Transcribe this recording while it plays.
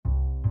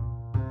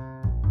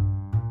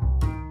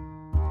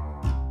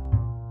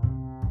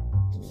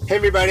Hey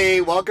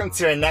everybody, welcome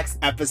to our next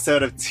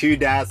episode of Two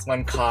Dads,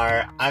 One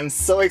Car. I'm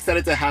so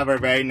excited to have our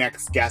very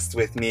next guest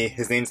with me.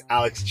 His name's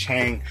Alex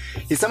Chang.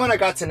 He's someone I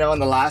got to know in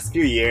the last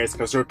few years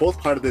because we're both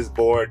part of this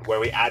board where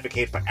we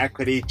advocate for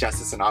equity,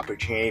 justice, and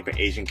opportunity for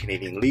Asian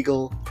Canadian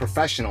legal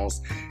professionals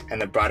and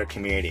the broader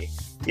community.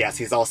 Yes,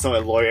 he's also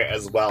a lawyer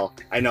as well.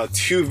 I know,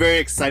 two very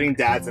exciting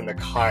dads in the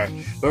car.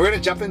 But we're going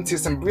to jump into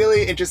some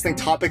really interesting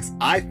topics,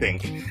 I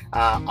think,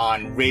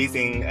 on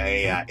raising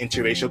a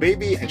interracial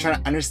baby and try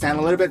to understand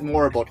a little bit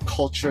more about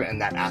culture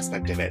and that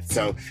aspect of it.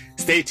 So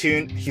stay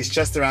tuned. He's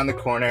just around the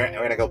corner and we're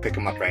going to go pick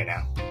him up right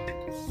now.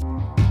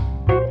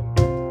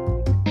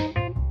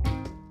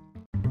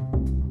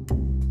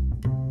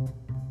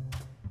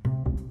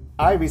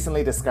 I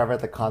recently discovered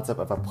the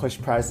concept of a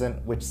push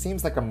present, which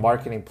seems like a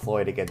marketing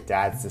ploy to get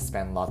dads to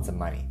spend lots of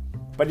money.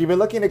 But if you're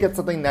looking to get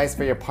something nice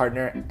for your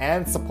partner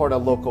and support a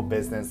local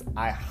business,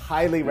 I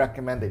highly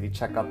recommend that you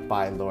check out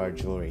By Laura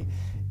Jewelry.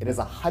 It is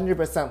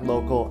 100%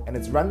 local and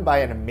it's run by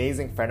an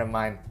amazing friend of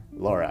mine,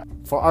 Laura.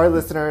 For our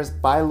listeners,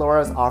 By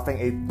Laura is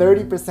offering a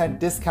 30%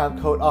 discount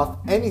code off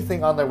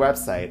anything on their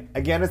website.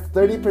 Again, it's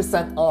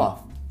 30%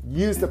 off.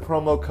 Use the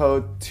promo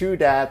code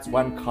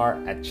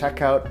 2dads1car at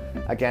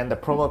checkout. Again, the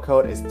promo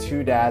code is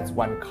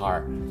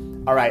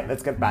 2dads1car. All right,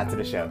 let's get back to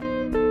the show.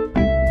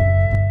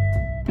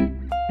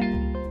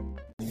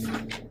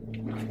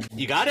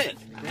 You got it.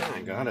 Yeah,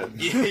 I got it.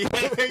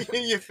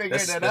 You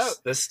figured it out.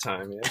 This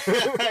time,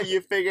 yeah. You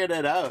figured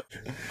it out.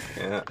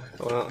 Yeah.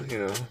 Well,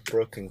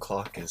 broken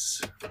clock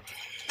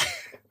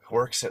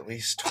works at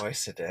least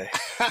twice a day.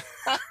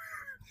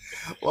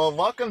 Well,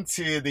 welcome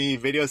to the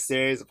video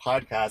series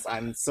podcast.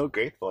 I'm so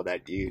grateful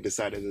that you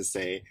decided to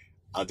say,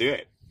 I'll do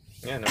it.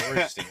 Yeah, no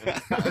worries,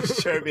 Stephen.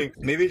 Sure.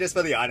 Maybe just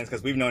for the audience,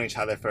 because we've known each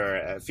other for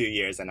a few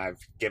years and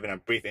I've given a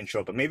brief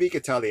intro, but maybe you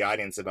could tell the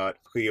audience about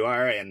who you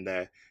are and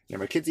the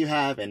number of kids you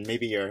have and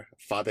maybe your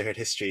fatherhood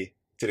history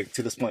to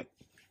this point.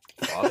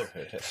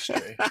 Fatherhood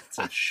history. It's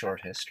a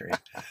short history.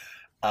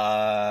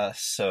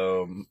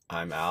 So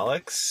I'm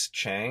Alex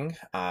Chang.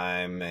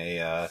 I'm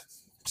a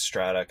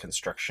strata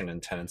construction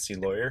and tenancy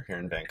lawyer here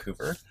in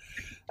Vancouver.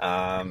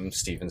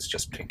 Stephen's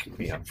just picked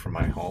me up from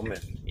my home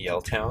in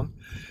Yaletown,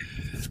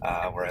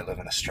 where I live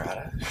in a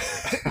strata.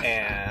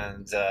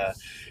 And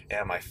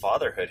my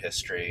fatherhood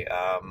history.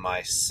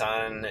 My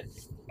son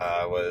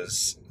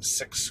was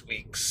 6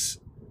 weeks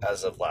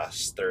as of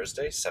last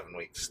Thursday, 7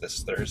 weeks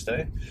this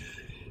Thursday.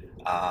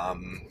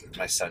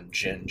 My son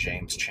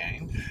James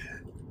Chang.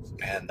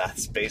 And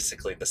that's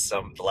basically the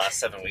last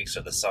 7 weeks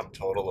are the sum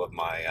total of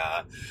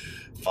my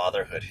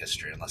fatherhood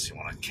history, unless you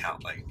want to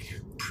count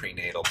like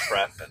prenatal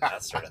prep and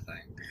that sort of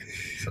thing.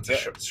 So it's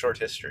a short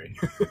history.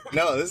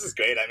 No, this is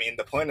great. I mean,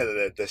 the point of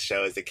the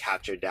show is to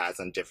capture dads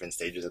on different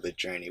stages of the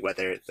journey,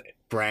 whether it's a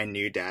brand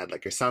new dad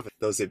like yourself,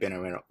 those who've been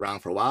around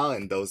for a while,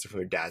 and those who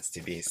are dads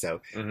to be.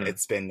 So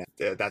It's been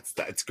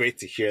it's great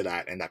to hear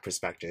that and that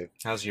perspective.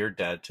 How's your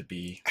dad to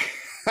be?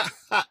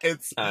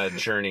 It's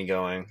journey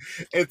going.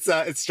 It's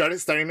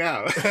starting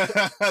now.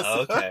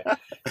 Okay.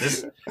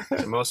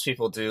 Most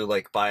people do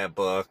like buy a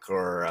book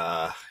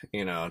or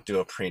do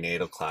a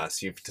prenatal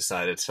class. You've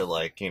decided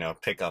to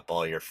pick up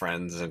all your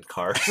friends and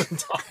cars and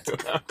talk to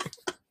them.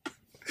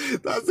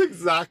 That's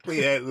exactly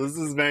it. This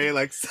is very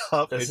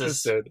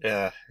self-interested.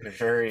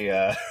 Very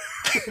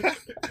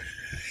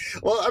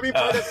well, I mean,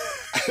 part of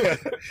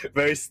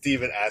very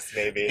Stephen-esque,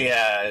 maybe.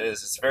 Yeah, it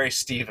is. It's a very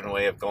Stephen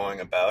way of going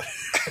about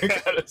it, I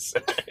gotta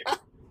say.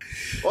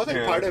 Well, I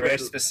think part of very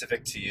it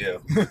specific to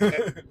you.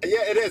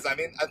 Yeah, it is. I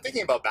mean, I'm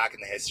thinking about back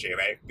in the history,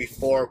 right?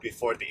 Before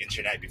the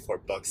internet, before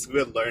books, we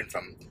would learn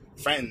from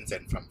friends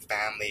and from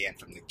family and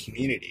from the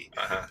community.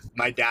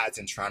 My dad's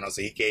in Toronto,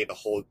 so he gave a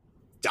whole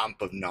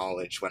dump of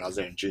knowledge when I was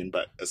there in June,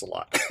 but it's a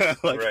lot.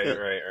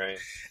 Right.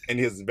 And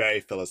he was very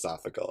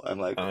philosophical. I'm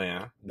like, oh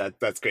yeah,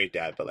 that's great,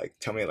 Dad, but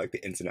tell me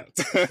the ins and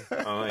outs.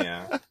 Oh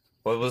yeah.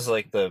 What was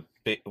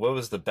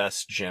the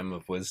best gem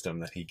of wisdom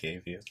that he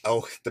gave you?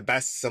 Oh, the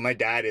best. So my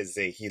dad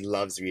he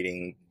loves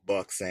reading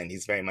books and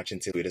he's very much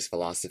into Buddhist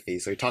philosophy.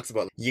 So he talks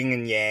about yin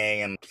and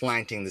yang and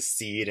planting the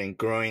seed and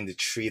growing the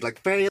tree,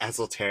 very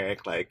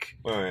esoteric,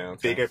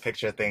 bigger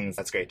picture things.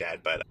 That's great, Dad.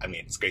 But I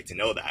mean, it's great to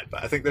know that.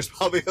 But I think there's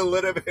probably a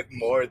little bit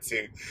more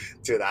to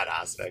that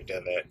aspect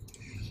of it.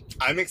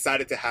 I'm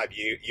excited to have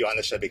you on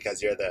the show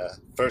because you're the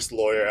first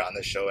lawyer on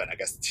the show, and I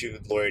guess two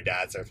lawyer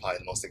dads are probably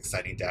the most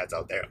exciting dads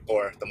out there,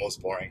 or the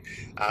most boring.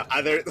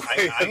 I'm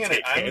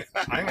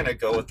gonna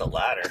go with the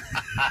latter.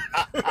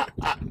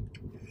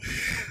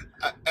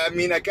 I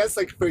mean, I guess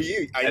for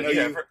you,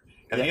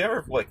 Have you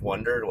ever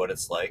wondered what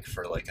it's like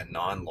for a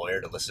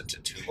non-lawyer to listen to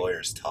two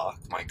lawyers talk?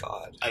 My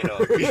God. I know.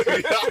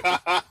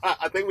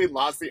 I think we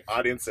lost the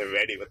audience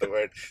already with the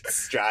word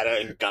strata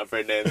and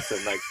governance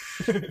and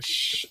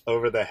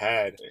over the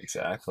head.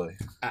 Exactly.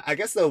 I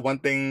guess the one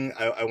thing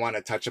I want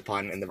to touch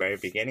upon in the very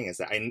beginning is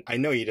that I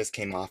know you just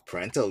came off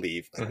parental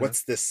leave.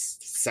 What's this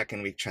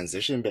second week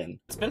transition been?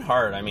 It's been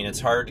hard. I mean,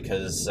 it's hard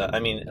because,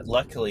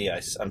 luckily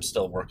I'm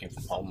still working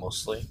from home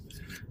mostly.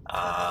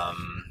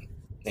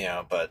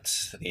 But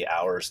the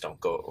hours don't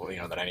go,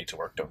 that I need to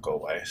work don't go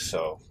away.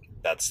 So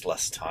that's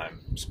less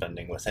time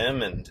spending with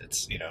him, and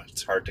it's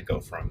it's hard to go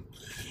from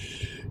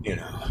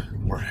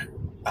we're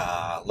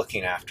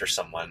looking after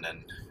someone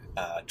and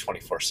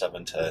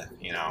 24/7 to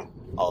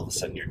all of a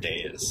sudden your day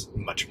is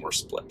much more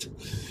split.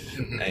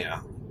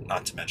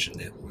 Not to mention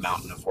the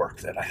mountain of work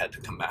that I had to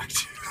come back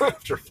to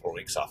after 4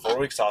 weeks off. 4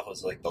 weeks off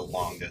was like the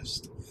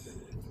longest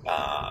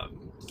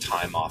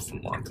time off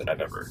from work that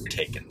I've ever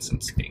taken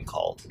since being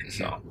called.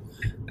 So I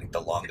think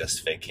the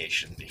longest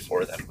vacation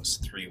before that was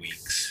 3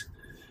 weeks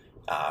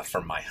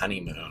for my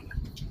honeymoon,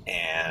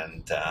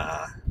 and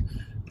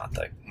not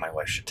that my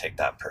wife should take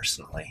that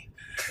personally.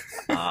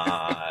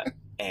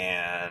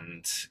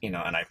 And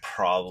I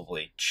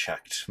probably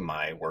checked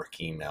my work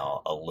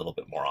email a little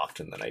bit more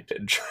often than I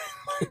did during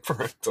my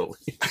parental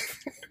leave.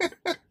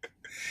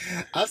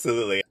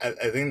 Absolutely.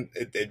 I think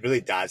it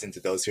really dives into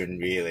those who are in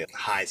really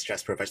high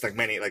stress professions.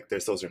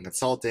 There's those who are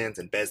consultants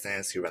in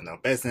business who run their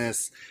own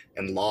business,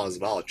 and law as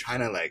well, trying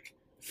to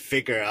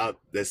figure out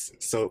this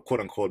quote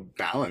unquote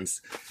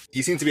balance.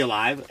 You seem to be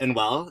alive and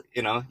well,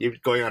 you're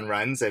going on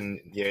runs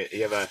and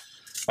you have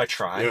I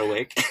try. You're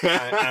awake.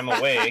 I'm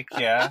awake.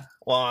 Yeah.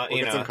 Well,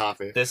 we'll get some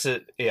coffee. This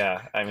is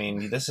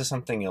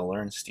something you'll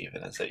learn,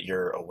 Stephen, is that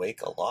you're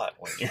awake a lot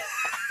when you're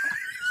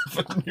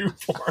a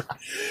newborn.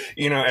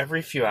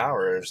 Every few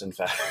hours, in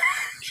fact,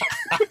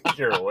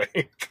 you're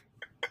awake.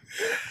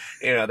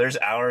 There's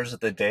hours of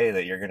the day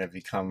that you're going to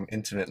become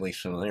intimately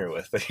familiar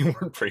with that you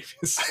weren't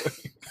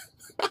previously.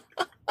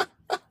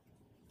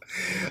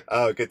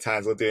 Oh, good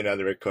times. We'll do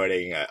another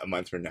recording a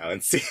month from now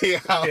and see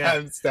how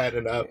I'm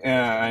standing up.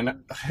 Yeah, I know.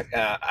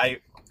 I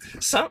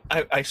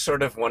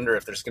sort of wonder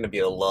if there's going to be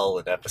a lull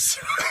in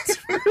episodes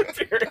for a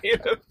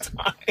period of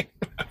time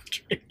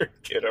after your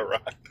kid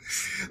arrives.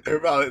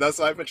 That's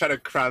why I've been trying to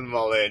cram them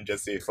all in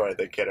just before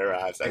the kid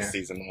arrives at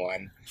season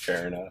 1.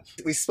 Fair enough.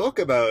 We spoke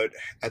about,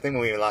 I think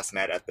when we last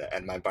met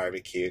at my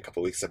barbecue a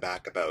couple weeks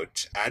back,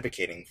 about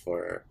advocating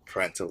for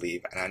parental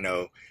leave. And I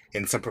know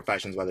in some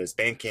professions, whether it's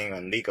banking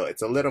or legal,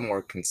 it's a little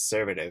more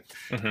conservative.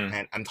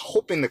 And I'm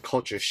hoping the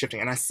culture is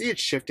shifting. And I see it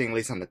shifting, at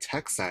least on the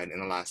tech side, in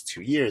the last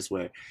 2 years,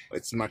 where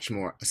it's much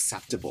more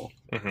acceptable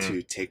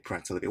to take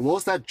parental leave. What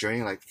was that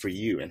journey like for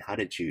you, and how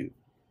did you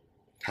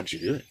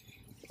do it?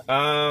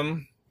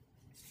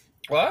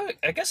 Well,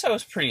 I guess I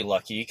was pretty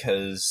lucky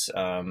because,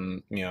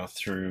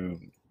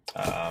 through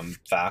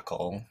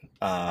VACL,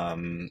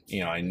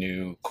 I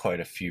knew quite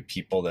a few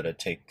people that had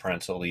taken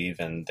parental leave,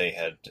 and they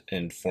had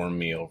informed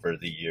me over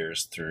the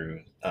years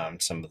through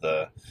some of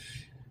the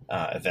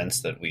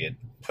events that we had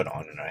put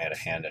on, and I had a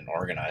hand in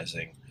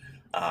organizing,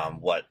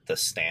 what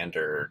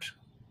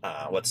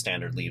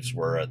standard leaves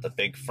were at the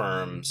big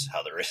firms,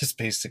 how there is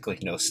basically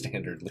no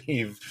standard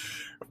leave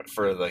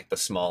for the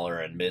smaller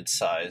and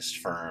mid-sized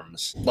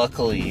firms.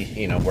 Luckily,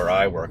 where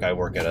I work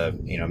at a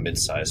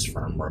mid-sized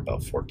firm. We're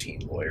about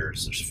 14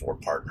 lawyers. There's 4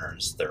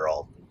 partners. They're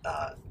all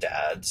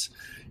dads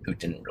who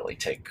didn't really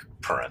take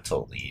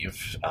parental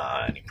leave,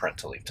 any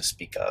parental leave to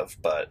speak of,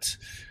 but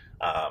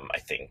I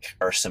think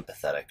are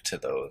sympathetic to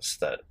those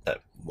that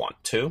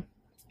want to.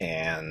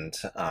 And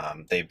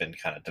they've been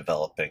kind of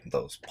developing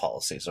those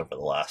policies over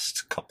the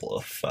last couple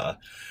of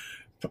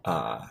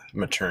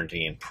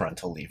maternity and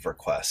parental leave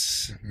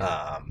requests.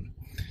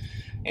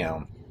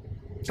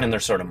 And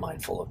they're sort of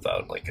mindful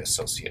about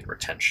associate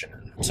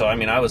retention. So,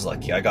 I was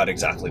lucky. I got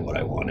exactly what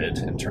I wanted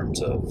in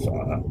terms of,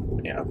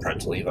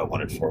 parental leave. I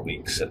wanted 4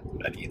 weeks at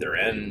either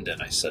end.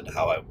 And I said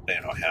I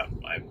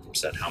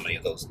said how many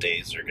of those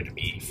days are going to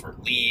be for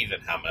leave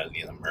and how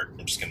many of them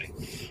I'm just going to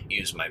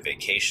use my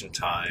vacation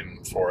time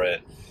for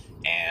it.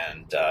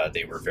 And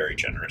they were very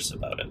generous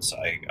about it. So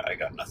I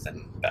got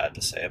nothing bad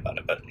to say about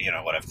it. But,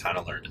 what I've kind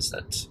of learned is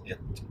that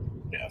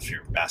if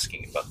you're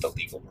asking about the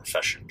legal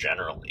profession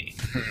generally,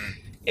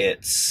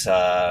 it's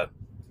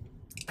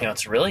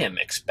it's really a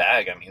mixed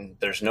bag.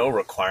 There's no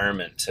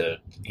requirement to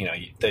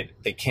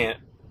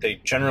they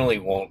generally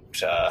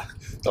won't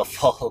they'll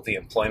follow the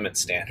Employment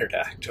Standard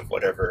Act of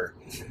whatever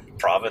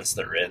province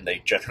they're in.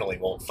 They generally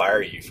won't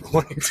fire you for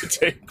wanting to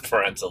take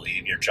parental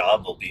leave. Your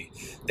job will be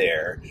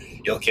there.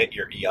 You'll get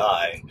your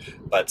EI,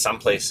 but some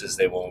places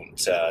they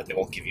won't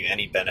give you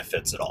any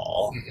benefits at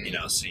all.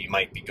 So you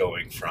might be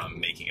going from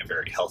making a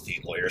very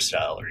healthy lawyer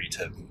salary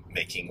to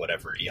making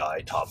whatever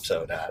EI tops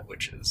out at,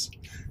 which is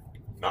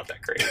not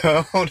that great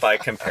by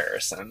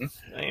comparison.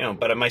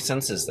 But my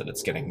sense is that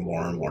it's getting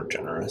more and more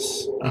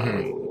generous,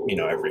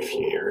 every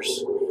few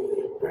years,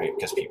 right?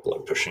 Because people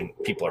are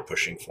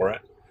pushing for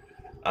it.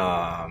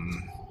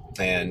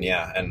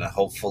 And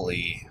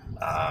hopefully,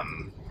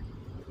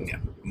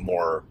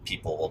 more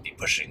people will be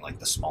pushing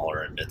the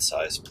smaller and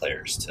mid-sized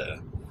players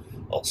to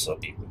also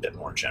be a bit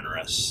more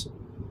generous,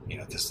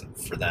 because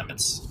for them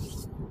it's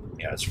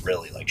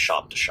really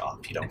shop to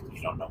shop. You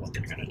don't know what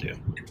they're going to do.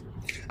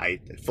 I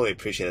fully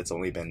appreciate it's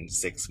only been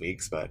 6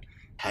 weeks, but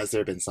has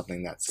there been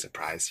something that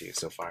surprised you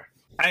so far?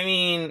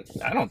 I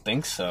don't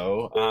think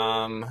so.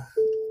 I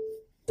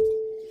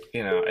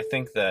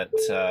think that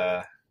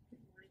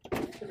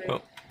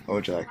what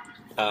would you like?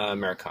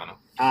 Americano.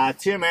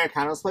 2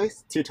 Americanos,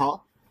 please. 2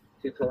 tall.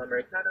 2 tall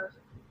Americanos.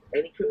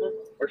 Any cream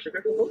or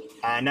sugar cream?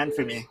 None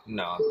for me.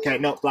 No. Okay,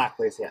 no, black,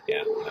 please, yeah.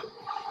 Yeah. No.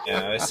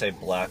 Yeah, I always say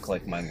black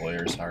like my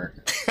lawyer's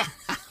heart.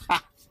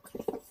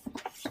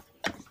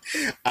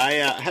 I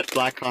had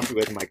black coffee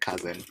with my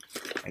cousin,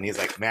 and he's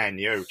like, "Man,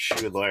 you're a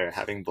true lawyer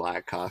having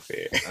black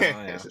coffee." Oh,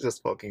 yeah. He's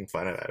just poking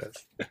fun at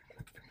us.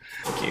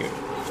 Cute.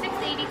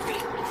 683.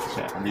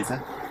 Yeah, and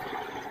Lisa?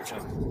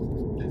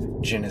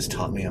 Gin has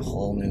taught me a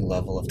whole new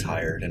level of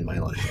tired in my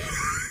life.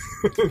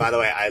 By the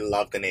way, I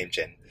love the name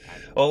Jin.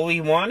 Well, we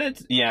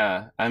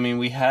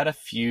had a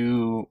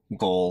few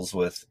goals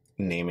with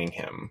naming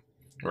him,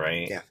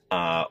 right?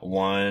 Yeah.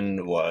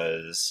 One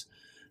was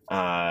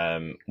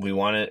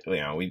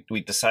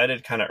we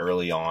decided kind of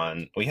early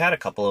on. We had a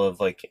couple of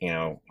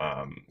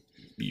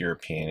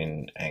European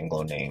and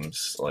Anglo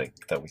names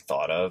like that we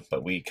thought of,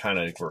 but we kind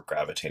of were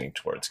gravitating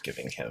towards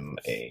giving him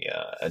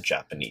a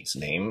Japanese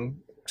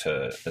name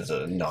as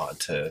a nod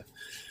to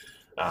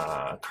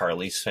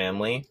Carly's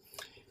family.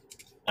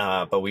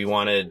 But we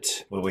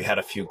had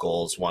a few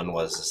goals. One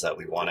was that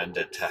we wanted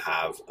it to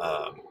have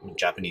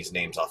Japanese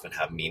names often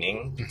have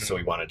meaning, so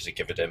we wanted to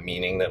give it a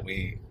meaning that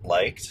we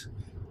liked,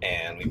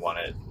 and we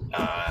wanted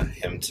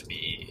him to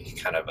be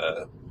kind of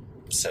a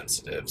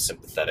sensitive,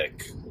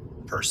 sympathetic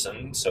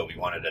person. So we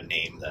wanted a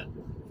name that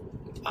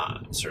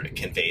sort of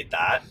conveyed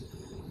that.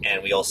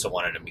 And we also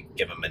wanted to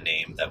give him a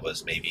name that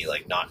was maybe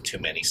like not too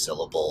many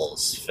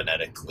syllables,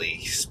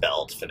 phonetically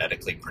spelled,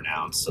 phonetically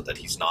pronounced, so that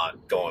he's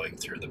not going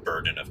through the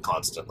burden of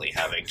constantly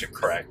having to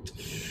correct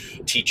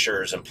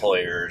teachers,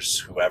 employers,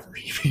 whoever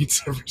he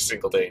meets every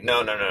single day.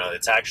 No,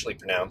 it's actually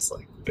pronounced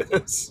like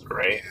this,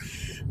 right?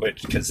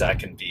 Because that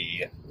can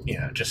be,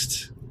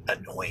 just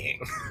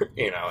annoying,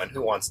 and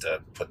who wants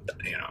to put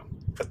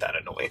that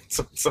annoyance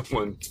on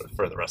someone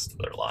for the rest of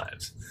their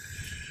lives?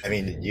 I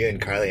mean, you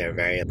and Carly are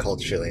very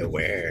culturally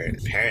aware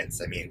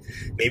parents. I mean,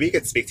 maybe you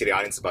could speak to the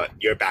audience about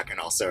your background,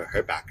 also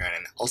her background,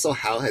 and also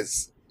how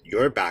has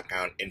your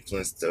background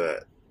influenced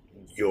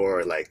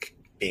your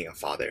being a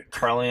father?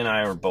 Carly and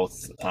I are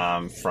both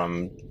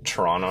from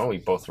Toronto. We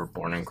both were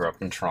born and grew up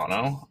in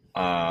Toronto.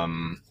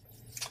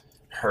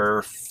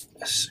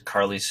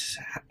 Carly's,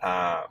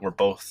 we're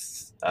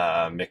both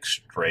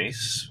mixed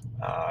race.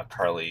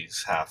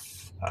 Carly's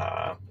half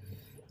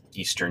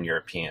Eastern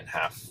European,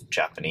 half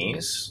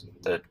Japanese.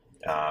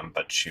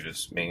 But she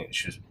was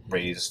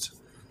raised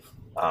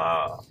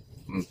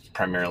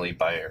primarily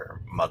by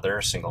her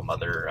mother, single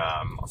mother,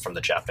 from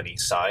the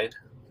Japanese side.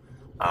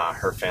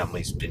 Her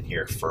family's been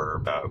here for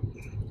about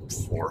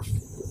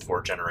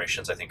four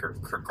generations. I think her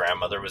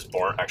grandmother was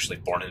born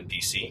in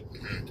BC,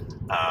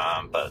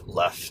 but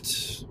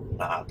left.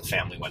 The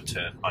family went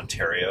to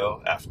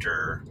Ontario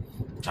after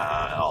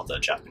all the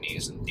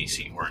Japanese in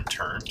BC were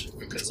interned,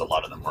 because a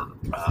lot of them were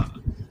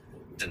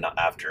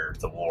after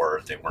the war,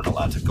 they weren't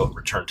allowed to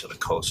return to the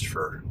coast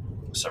for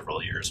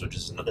several years, which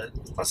is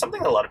something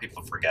that a lot of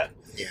people forget.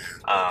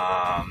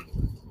 Yeah.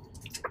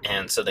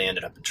 And so they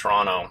ended up in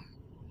Toronto.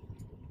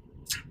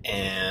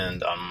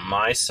 And on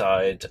my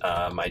side,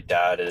 my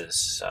dad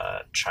is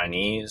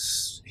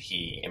Chinese.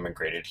 He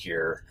immigrated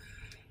here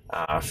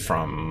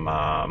from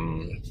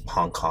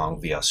Hong Kong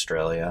via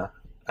Australia.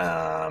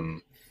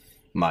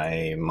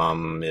 My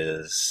mom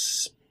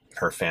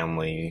her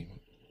family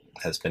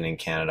has been in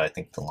Canada, I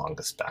think the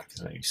longest back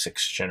is maybe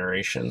 6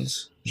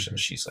 generations. So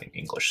she's like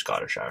English,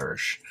 Scottish,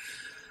 Irish.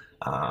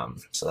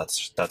 So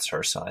that's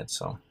her side.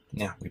 So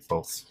yeah, we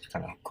both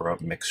kind of grew up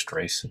mixed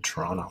race in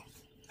Toronto,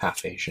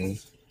 half Asian,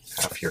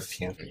 half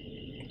European.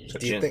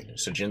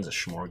 So Jin's a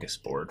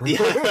smorgasbord. Yeah,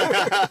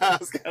 I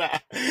was gonna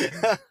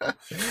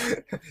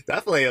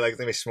definitely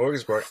maybe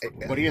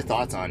smorgasbord. What are your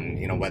thoughts on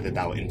whether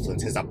that will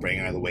influence his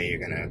upbringing or the way you're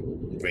gonna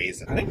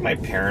raise him? I think my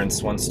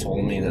parents once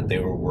told me that they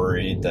were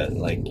worried that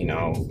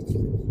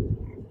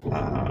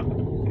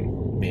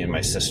me and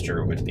my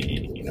sister would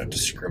be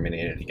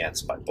discriminated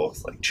against by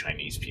both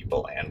Chinese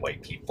people and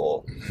white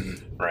people,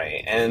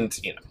 right? And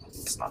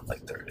it's not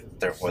like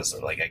there was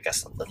I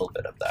guess a little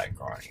bit of that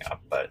growing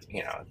up, but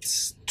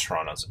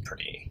Toronto's a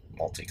pretty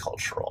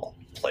multicultural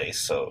place,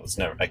 so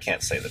I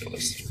can't say that it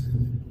was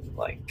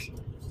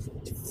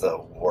the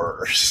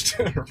worst,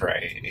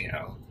 right?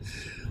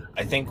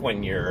 I think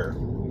when you're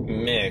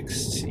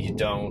mixed,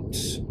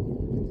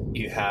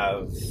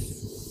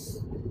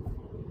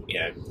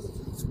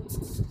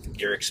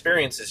 your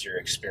experience is your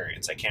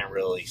experience. I can't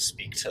really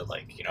speak to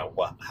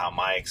how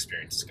my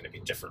experience is going to be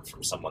different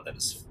from someone that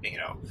is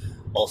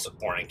also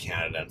born in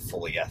Canada and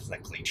fully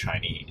ethnically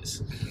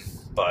Chinese.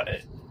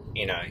 But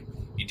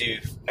you do,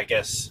 I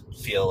guess,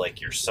 feel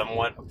like you're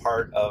somewhat a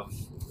part of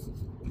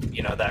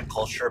that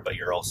culture, but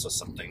you're also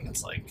something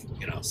that's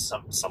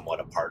somewhat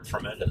apart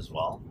from it as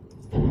well.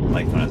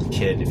 Like when I was a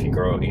kid, if you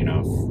grow,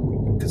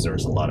 because there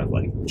was a lot of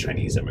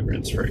Chinese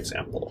immigrants, for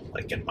example,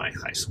 in my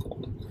high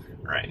school,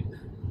 right?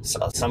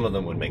 So some of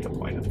them would make a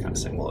point of kind of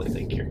saying, well, I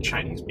think you're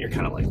Chinese, but you're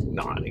kind of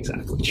not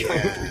exactly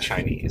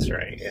Chinese,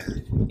 right?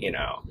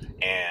 Yeah.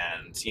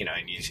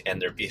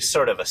 And there'd be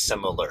sort of a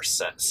similar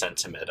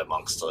sentiment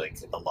amongst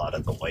a lot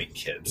of the white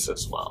kids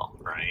as well,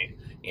 right?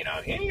 You're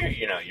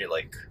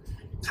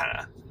kind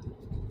of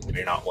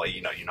you're not white,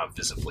 you're not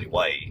visibly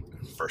white,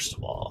 first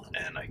of all,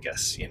 and I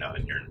guess, and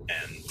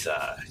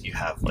you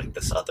have like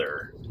this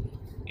other,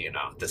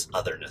 this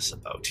otherness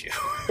about you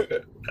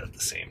at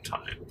the same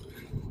time.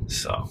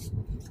 So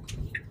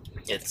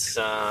it's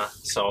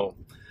so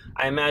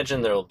I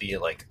imagine there'll be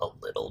like a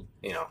little,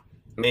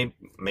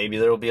 maybe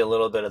there'll be a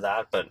little bit of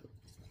that, but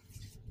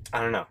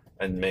I don't know.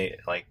 And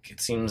it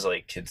seems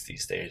like kids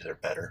these days are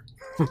better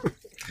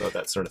about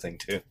that sort of thing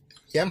too.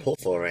 Yeah, I'm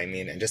hopeful, right? I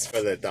mean, and just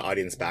for the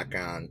audience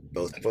background,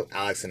 both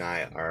Alex and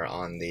I are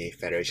on the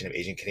Federation of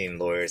Asian Canadian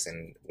Lawyers,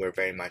 and we're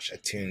very much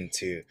attuned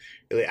to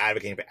really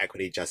advocating for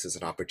equity, justice,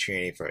 and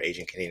opportunity for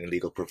Asian Canadian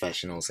legal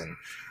professionals and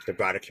the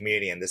broader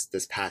community. And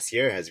this past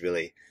year has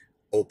really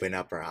opened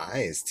up our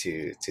eyes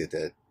to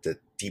the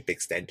deep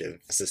extent of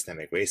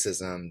systemic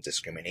racism,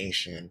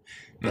 discrimination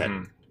that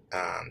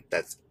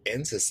that's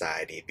in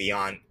society,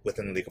 beyond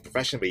within the legal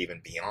profession, but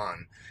even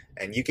beyond.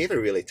 And you gave a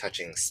really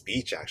touching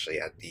speech actually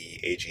at the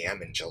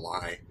AGM in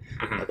July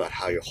about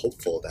how you're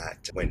hopeful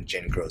that when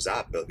Jin grows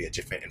up, it'll be a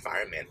different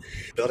environment.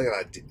 Building on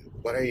that,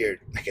 what are your,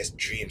 I guess,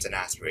 dreams and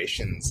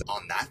aspirations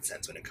on that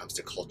sense when it comes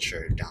to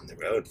culture down the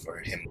road for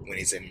him when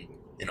he's in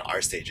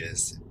our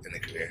stages in the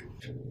career?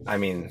 I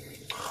mean,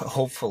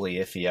 hopefully,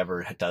 if he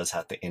ever does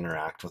have to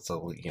interact with the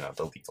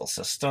legal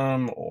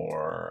system,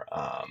 or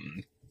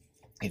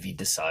if he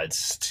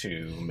decides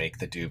to make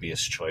the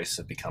dubious choice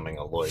of becoming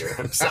a lawyer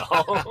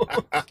himself.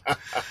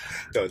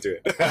 Don't do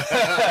it.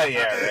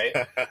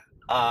 Yeah,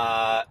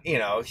 right.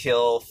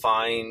 He'll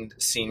find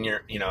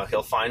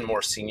he'll find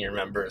more senior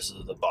members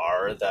of the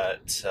bar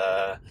that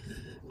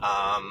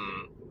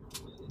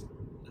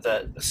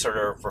that sort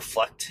of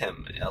reflect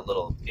him a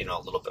little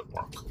bit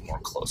more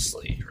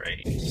closely,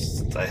 right?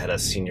 I had a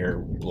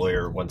senior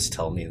lawyer once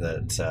tell me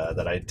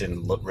that I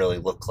didn't really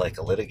look like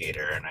a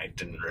litigator, and I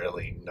didn't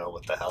really know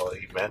what the hell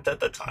he meant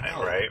at the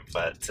time, right?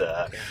 But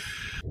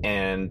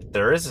and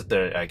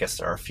I guess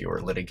there are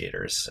fewer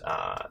litigators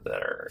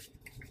that are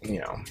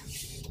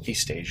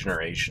East Asian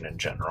or Asian in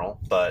general,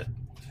 but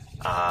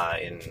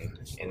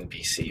in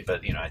BC,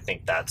 but I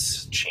think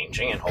that's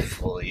changing, and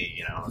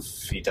hopefully,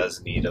 if he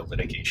does need a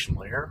litigation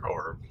lawyer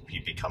or he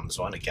becomes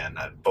one again,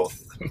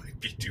 both might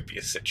be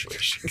dubious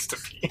situations to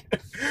be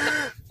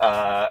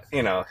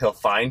in. He'll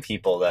find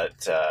people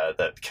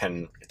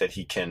that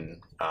he can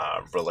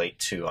relate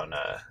to on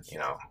a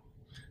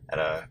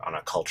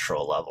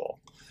cultural level.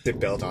 To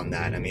build on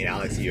that, I mean,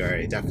 Alex, you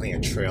are definitely a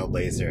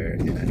trailblazer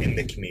in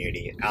the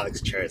community.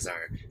 Alex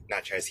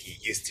he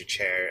used to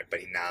chair, but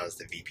he now is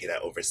the VP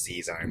that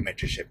oversees our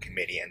mentorship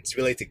committee, and it's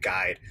really to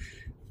guide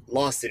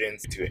law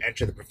students to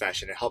enter the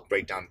profession and help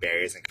break down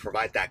barriers and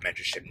provide that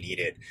mentorship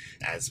needed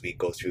as we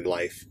go through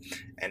life.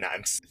 And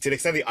to the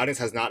extent the audience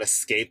has not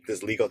escaped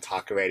this legal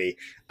talk already,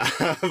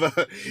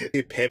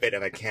 to pivot,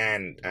 if I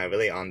can,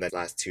 really on the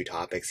last two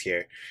topics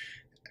here.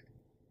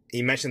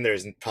 You mentioned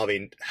there's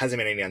probably hasn't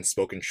been any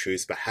unspoken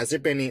truths, but has there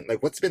been any,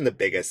 what's been the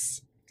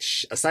biggest,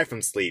 aside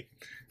from sleep,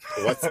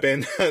 what's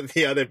been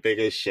the other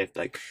biggest shift,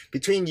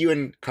 between you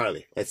and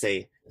Carly, let's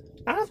say?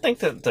 I don't think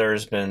that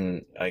there's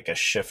been a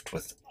shift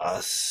with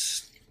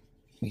us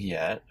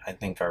yet. I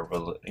think our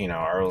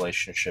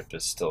relationship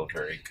is still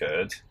very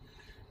good.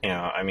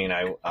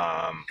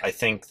 I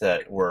think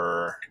that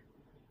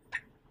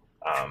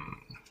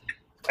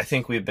I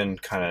think we've been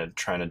kind of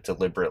trying to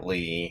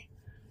deliberately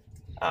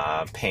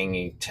paying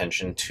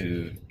attention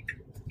to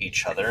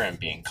each other and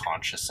being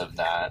conscious of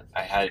that.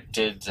 I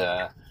did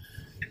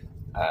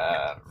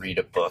read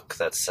a book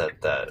that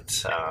said that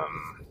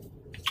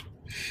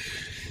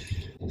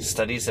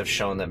studies have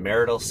shown that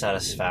marital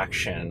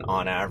satisfaction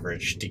on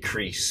average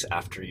decrease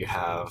after you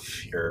have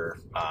your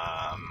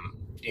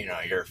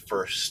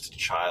first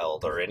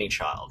child, or any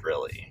child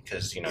really,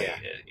 because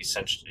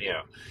essentially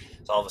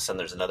so all of a sudden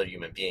there's another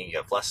human being, you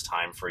have less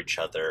time for each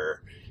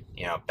other.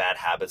 Bad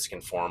habits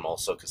can form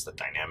also because the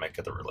dynamic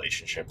of the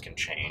relationship can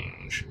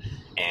change.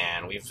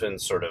 And we've been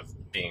sort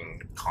of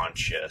being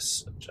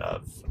conscious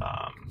of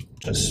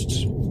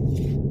just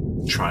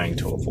trying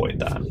to avoid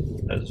that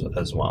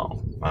as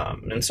well.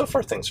 And so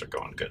far things are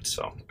going good,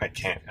 so I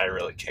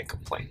really can't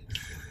complain.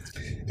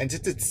 And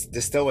just to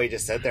distill what you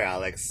just said there,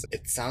 Alex,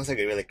 it sounds like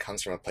it really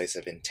comes from a place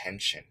of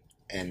intention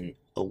and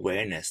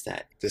awareness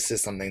that this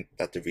is something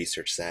that the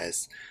research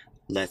says,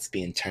 let's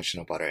be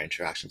intentional about our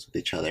interactions with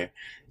each other.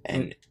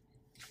 And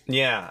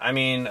yeah, I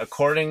mean,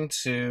 according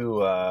to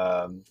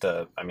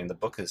the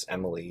book is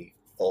Emily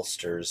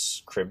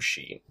Ulster's Crib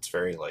Sheet. It's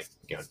very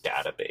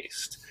data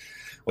based,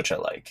 which I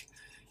like.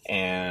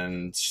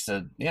 And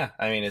so, yeah,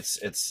 I mean, it's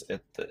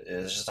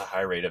just a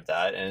high rate of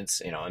that, and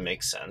it's it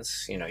makes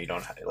sense. You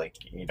don't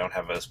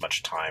have as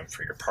much time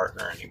for your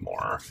partner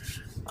anymore.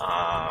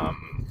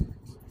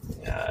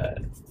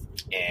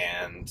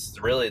 And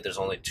really, there's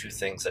only two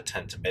things that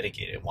tend to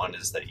mitigate it. One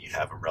is that you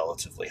have a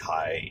relatively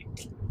high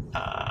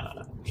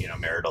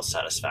marital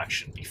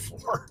satisfaction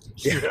before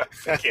you have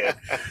the kid,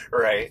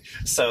 right?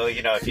 So,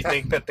 if you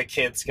think that the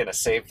kid's going to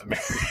save the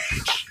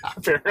marriage,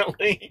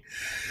 apparently,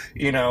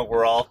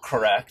 we're all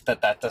correct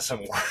that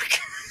doesn't work.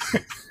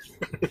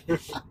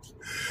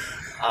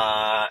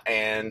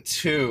 And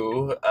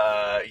two,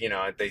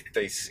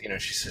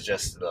 she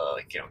suggested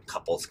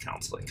couples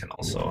counseling can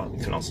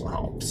also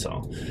help.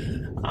 So,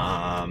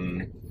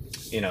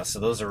 so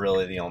those are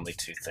really the only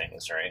two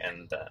things, right?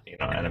 And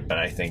but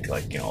I think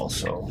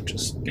also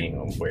just being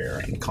aware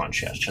and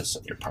conscientious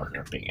of your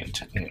partner,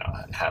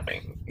 and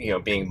having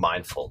being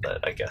mindful that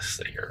I guess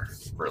that your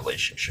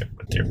relationship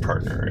with your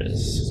partner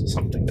is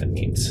something that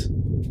needs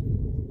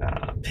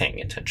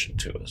paying attention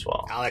to as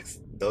well. Alex,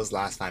 those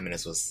last 5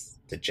 minutes was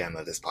the gem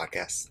of this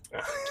podcast.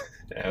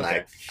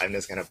 Okay. I'm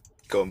just gonna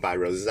go and buy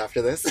roses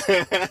after this.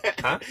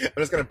 Huh? I'm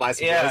just gonna buy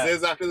some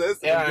roses after this.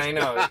 Yeah, I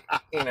know.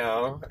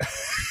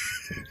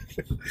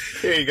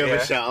 Here you go, Yeah.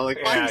 Michelle.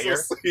 I'm so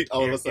sweet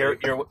all of a sudden.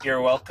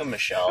 You're welcome,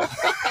 Michelle.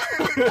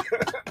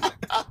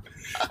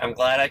 I'm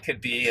glad I could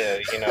be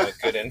a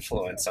good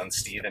influence on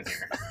Steven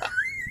here.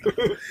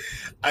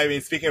 I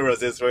mean, speaking of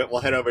roses, we'll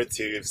head over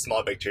to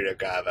Small Victory to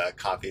grab a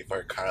coffee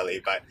for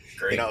Carly. But,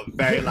 Great.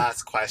 very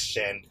last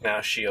question.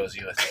 Now she owes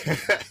you a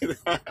thing.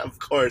 Of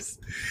course.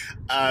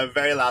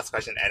 Very last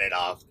question, end it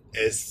off,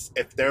 is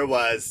if there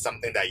was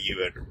something that you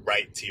would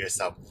write to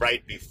yourself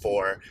right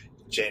before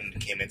Jin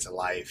came into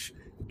life,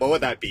 what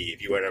would that be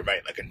if you were to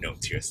write a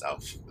note to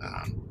yourself?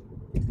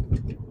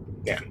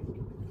 Yeah.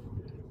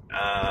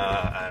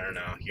 I don't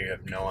know. You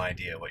have no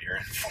idea what you're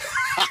in for.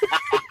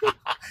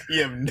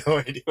 You have no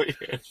idea what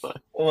you're in for.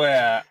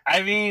 Well,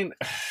 I mean,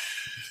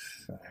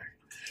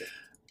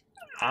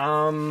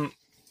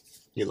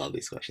 You love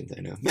these questions,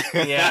 I know.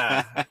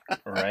 yeah,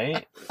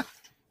 right?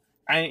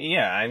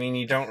 I mean,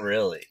 you don't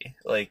really,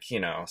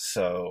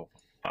 so,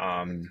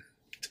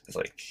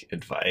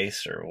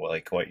 advice or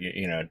what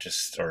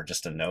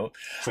just a note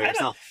For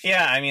yourself.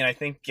 I mean, I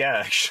think,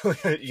 actually,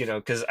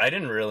 because I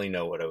didn't really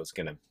know what it was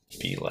going to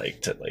be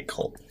like to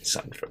hold my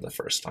son for the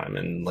first time.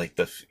 And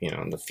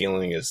the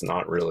feeling is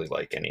not really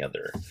like any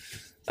other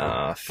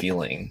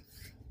feeling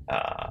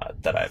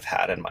that I've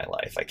had in my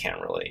life. I can't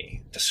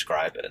really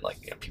describe it.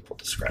 People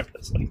describe it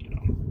as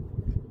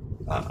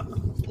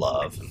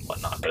love and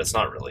whatnot, but it's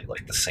not really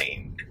the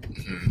same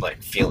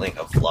feeling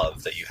of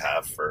love that you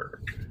have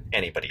for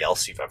anybody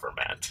else you've ever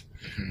met.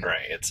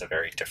 Right? It's a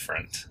very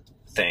different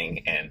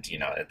thing, and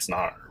it's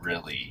not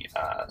really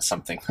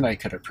something that I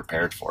could have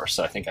prepared for.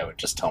 So I think I would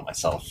just tell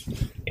myself,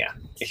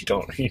 you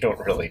don't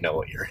really know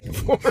what you're in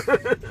for.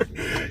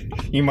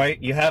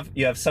 you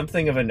have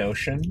something of a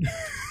notion,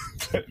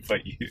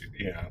 but you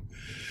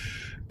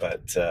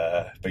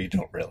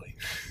don't really.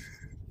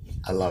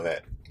 I love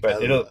it.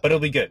 But it'll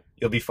be good.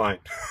 You'll be fine.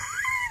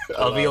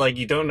 I'll be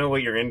you don't know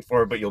what you're in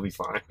for, but you'll be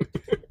fine.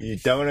 You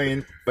don't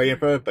know what you're in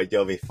for, but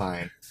you'll be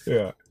fine.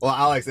 Yeah. Well,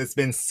 Alex, it's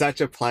been such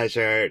a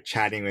pleasure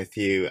chatting with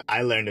you.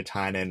 I learned a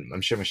ton, and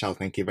I'm sure Michelle,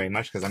 thank you very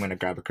much, because I'm going to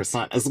grab a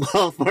croissant as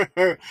well for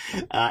her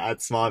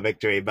at Small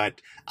Victory.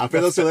 But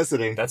for those who are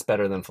listening, that's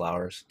better than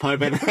flowers.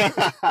 probably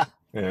better.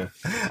 Yeah.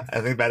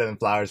 I think better than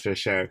flowers for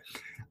sure.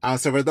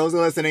 So for those who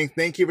are listening,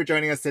 thank you for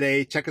joining us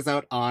today. Check us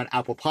out on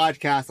Apple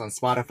Podcasts, on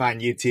Spotify,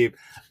 and YouTube.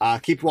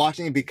 Keep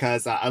watching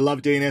because I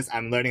love doing this.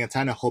 I'm learning a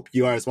ton. I hope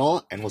you are as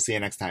well. And we'll see you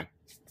next time.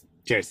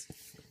 Cheers.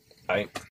 Bye.